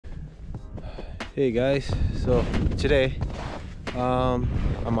Hey guys, so today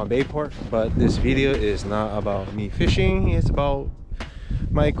I'm on Bayport, but this video is not about me fishing. It's about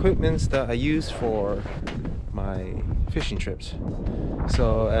my equipments that I use for my fishing trips.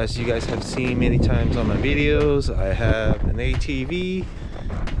 So as you guys have seen many times on my videos, I have an ATV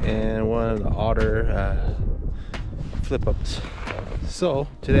and one of the Otter flip ups. So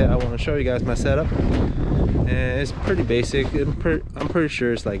today I want to show you guys my setup, and it's pretty basic. I'm pretty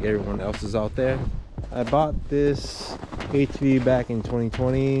sure it's like everyone else's out there. I bought this ATV back in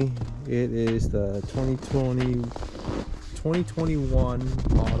 2020. It is the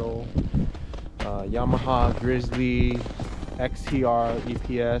 2021 model Yamaha Grizzly XTR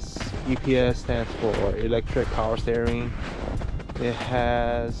EPS. EPS stands for electric power steering. It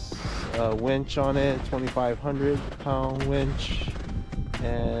has a winch on it, 2,500 pound winch,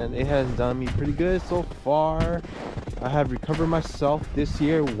 and it has done me pretty good so far. I have recovered myself this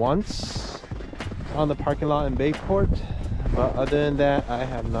year once on the parking lot in Bayport, but other than that I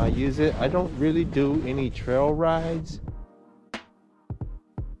have not used it. I don't really do any trail rides.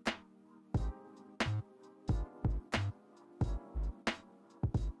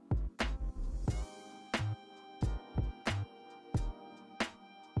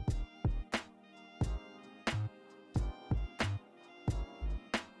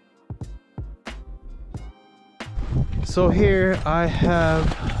 So here I have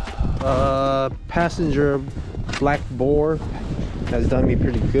a passenger black boar that's done me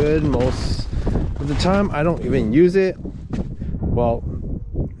pretty good. Most of the time I don't even use it. Well,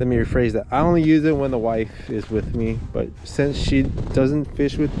 let me rephrase that. I only use it when the wife is with me, but since she doesn't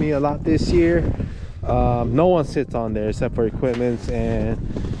fish with me a lot this year, no one sits on there except for equipment, and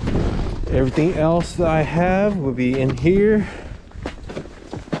everything else that I have will be in here,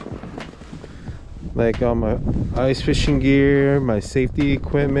 like my ice fishing gear, my safety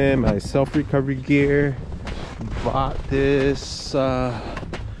equipment, my self-recovery gear. Bought this tub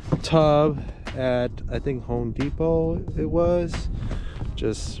at, I think, Home Depot it was.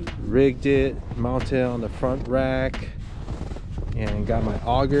 Just rigged it, mounted it on the front rack, and got my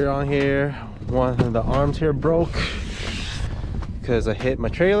auger on here. One of the arms here broke because I hit my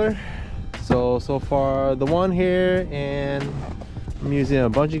trailer. So far the one here, and I'm using a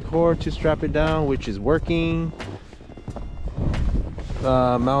bungee cord to strap it down, which is working.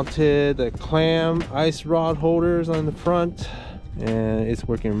 Mounted the clam ice rod holders on the front, and it's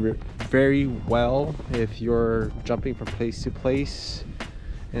working very well if you're jumping from place to place.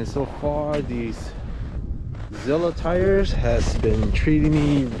 And so far these Zilla tires has been treating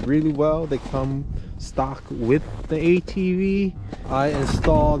me really well. They come stock with the ATV. I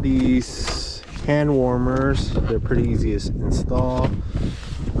installed these hand warmers. They're pretty easy to install.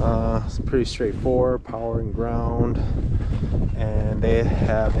 It's pretty straightforward, power and ground, and they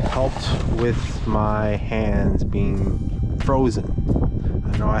have helped with my hands being frozen.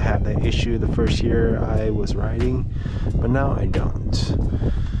 I know I had that issue the first year I was riding, but now I don't.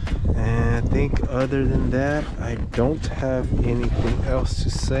 And I think other than that I don't have anything else to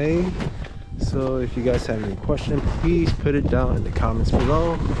say. So if you guys have any questions, please put it down in the comments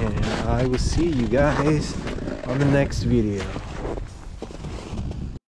below, and I will see you guys on the next video.